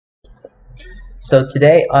So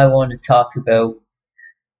today I want to talk about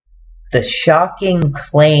the shocking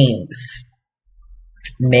claims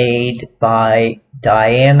made by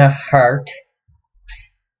Dianna Hart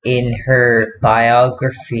in her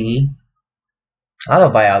autobiography,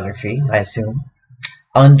 I assume,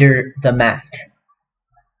 Under the Mat.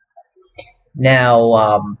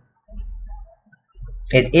 Now,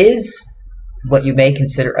 it is what you may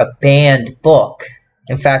consider a banned book.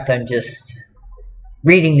 In fact, I'm just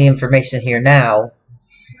reading the information here now.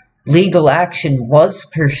 Legal action was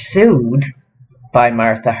pursued by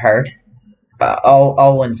Martha Hart,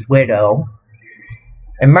 Owen's widow,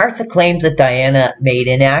 and Martha claims that Dianna made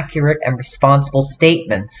inaccurate and responsible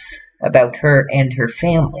statements about her and her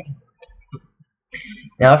family.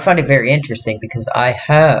 Now, I find it very interesting because I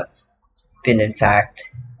have been, in fact,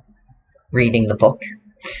 reading the book,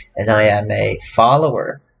 and I am a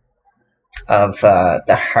follower of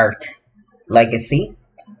the Hart legacy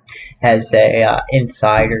as a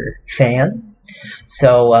insider fan.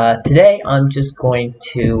 So today I'm just going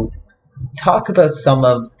to talk about some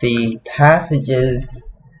of the passages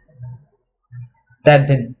that have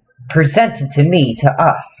been presented to me, to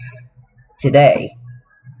us, today,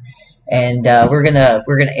 and we're gonna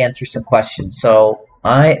answer some questions. So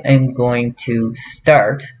I am going to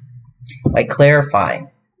start by clarifying.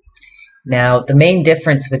 Now, the main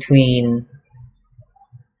difference between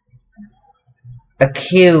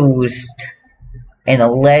accused and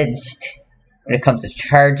alleged when it comes to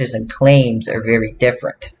charges and claims are very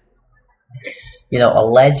different. You know,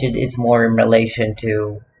 alleged is more in relation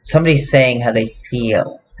to somebody saying how they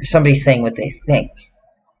feel, or somebody saying what they think.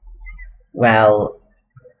 Well,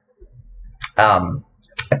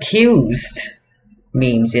 accused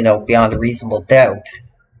means, beyond a reasonable doubt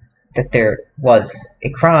that there was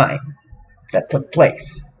a crime that took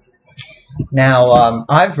place. Now,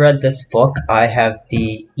 I've read this book. I have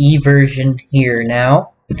the e-version here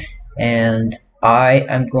now, and I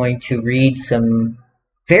am going to read some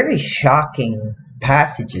very shocking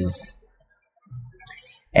passages,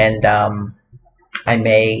 and I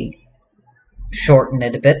may shorten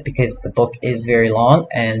it a bit because the book is very long,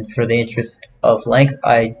 and for the interest of length,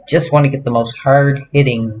 I just want to get the most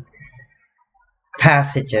hard-hitting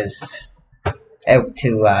passages out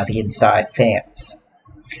to the inside fans.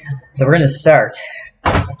 So we're going to start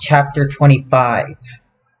chapter 25,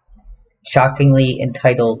 shockingly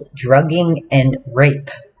entitled Drugging and Rape.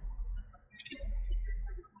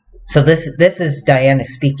 So this is Dianna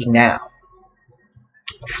speaking now.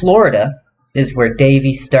 Florida is where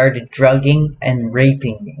Davy started drugging and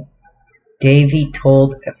raping me. Davy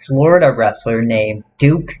told a Florida wrestler named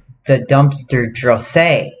Duke the Dumpster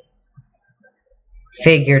Droese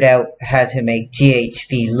figured out how to make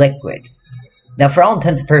GHB liquid. Now, for all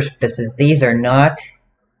intents and purposes, these are not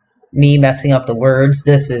me messing up the words.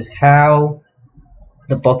 This is how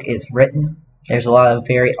the book is written. There's a lot of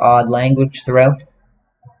very odd language throughout.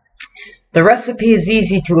 The recipe is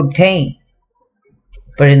easy to obtain,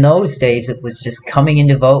 but in those days it was just coming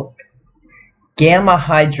into vogue. Gamma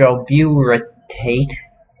hydrobutyrate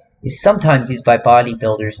is sometimes used by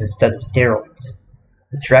bodybuilders instead of steroids.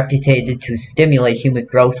 It's reputed to stimulate human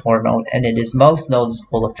growth hormone, and its most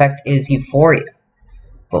noticeable effect is euphoria.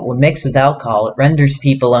 But when mixed with alcohol, it renders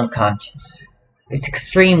people unconscious. It's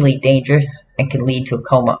extremely dangerous and can lead to a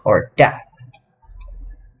coma or death.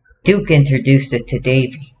 Duke introduced it to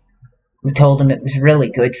Davy, who told him it was really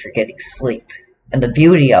good for getting sleep. And the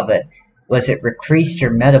beauty of it was it increased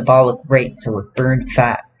your metabolic rate so it burned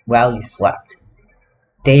fat while you slept.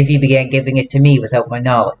 Davy began giving it to me without my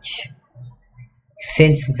knowledge.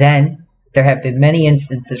 Since then, there have been many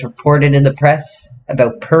instances reported in the press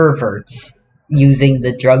about perverts using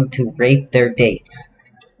the drug to rape their dates.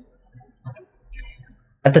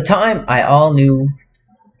 At the time, I all knew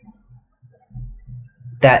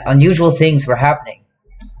that unusual things were happening.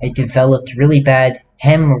 I developed really bad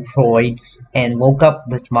hemorrhoids and woke up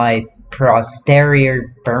with my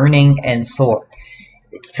posterior burning and sore.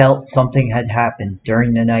 It felt something had happened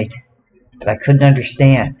during the night, but I couldn't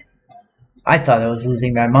understand. I thought I was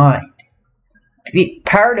losing my mind.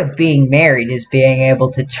 Part of being married is being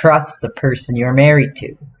able to trust the person you're married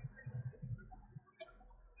to.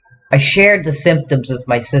 I shared the symptoms with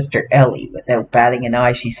my sister Elie. Without batting an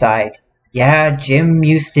eye, she sighed. Yeah, Jim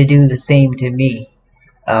used to do the same to me.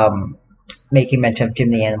 Making mention of Jim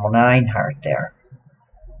the Animal 9 Hart there.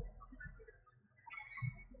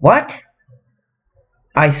 What?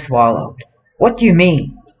 I swallowed. What do you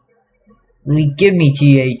mean? He gave me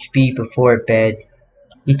GHB before bed.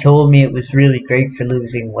 He told me it was really great for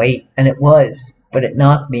losing weight, and it was, but it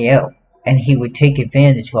knocked me out, and he would take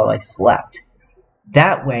advantage while I slept.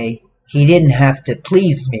 That way, he didn't have to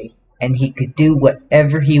please me and he could do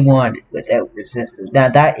whatever he wanted without resistance. Now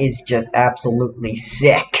that is just absolutely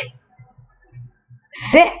sick.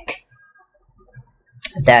 Sick!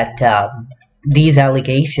 That these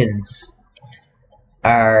allegations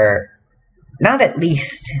are not at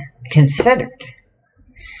least considered.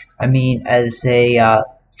 I mean, as a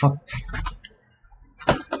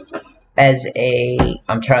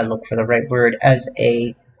I'm trying to look for the right word, as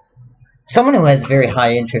someone who has very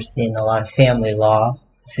high interest in a lot of family law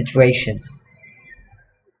situations,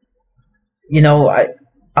 you know,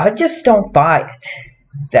 I just don't buy it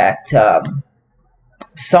that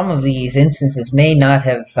some of these instances may not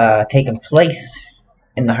have taken place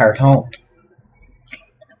in the Hart home.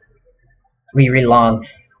 We read along.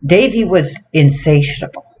 Davy was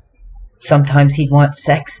insatiable. Sometimes he'd want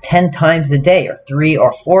sex 10 times a day, or 3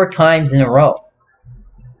 or 4 times in a row.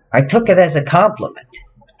 I took it as a compliment.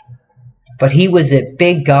 But he was a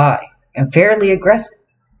big guy, and fairly aggressive,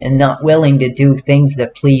 and not willing to do things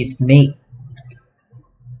that pleased me.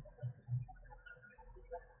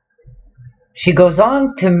 She goes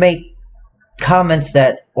on to make comments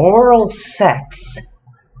that oral sex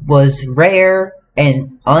was rare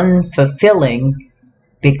and unfulfilling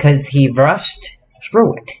because he rushed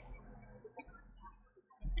through it.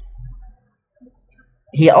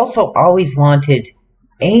 He also always wanted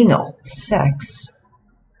anal sex.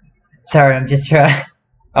 Sorry, I'm just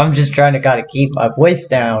trying to kind of keep my voice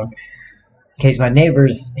down in case my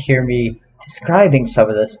neighbors hear me describing some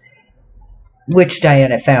of this, which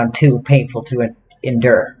Dianna found too painful to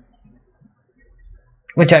endure.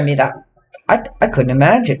 Which, I mean, I couldn't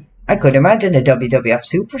imagine. I couldn't imagine a WWF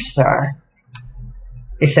superstar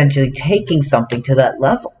essentially taking something to that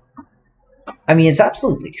level. I mean, it's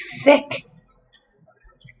absolutely sick.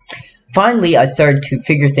 Finally, I started to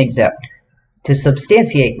figure things out. To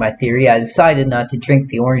substantiate my theory, I decided not to drink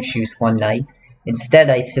the orange juice one night. Instead,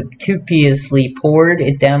 I surreptitiously poured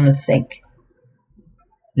it down the sink.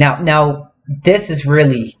 Now, this is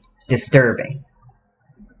really disturbing.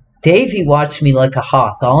 Davy watched me like a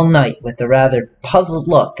hawk all night with a rather puzzled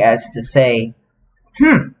look as to say,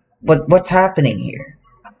 what's happening here?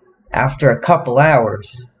 After a couple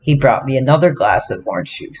hours, he brought me another glass of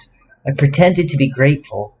orange juice. I pretended to be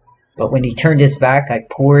grateful, but when he turned his back, I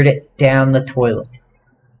poured it down the toilet.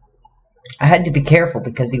 I had to be careful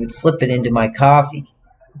because he would slip it into my coffee,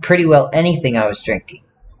 pretty well anything I was drinking.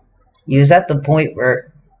 He was at the point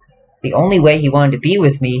where the only way he wanted to be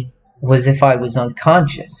with me was if I was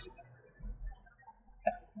unconscious.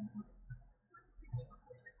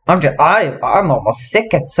 I'm almost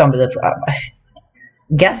sick at some of the...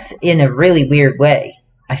 guess in a really weird way,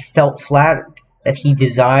 I felt flattered that he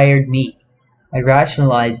desired me. I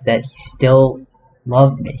rationalized that he still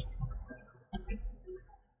loved me.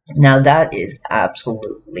 Now that is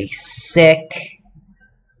absolutely sick.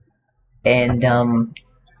 And,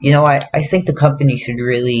 you know, I think the company should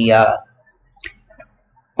really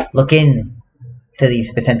look into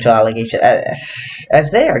these potential allegations,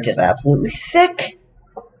 as they are just absolutely sick.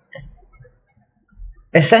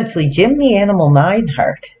 Essentially, Jim the Animal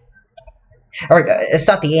Neidhart, or it's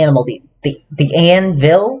not the animal, the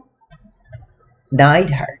Anvil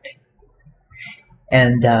Neidhart,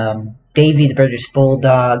 and Davy the British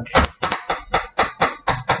Bulldog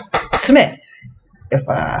Smith, if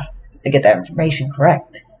I get that information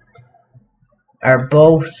correct, are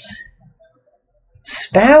both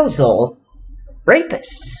spousal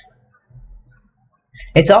rapists.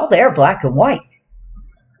 It's all there, black and white.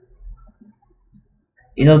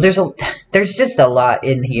 You know, there's just a lot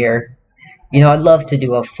in here. You know, I'd love to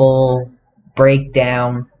do a full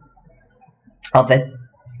breakdown of it,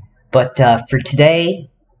 but for today,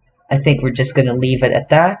 I think we're just going to leave it at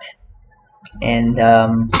that, and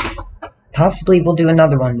possibly we'll do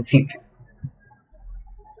another one in the future.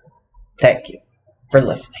 Thank you for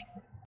listening.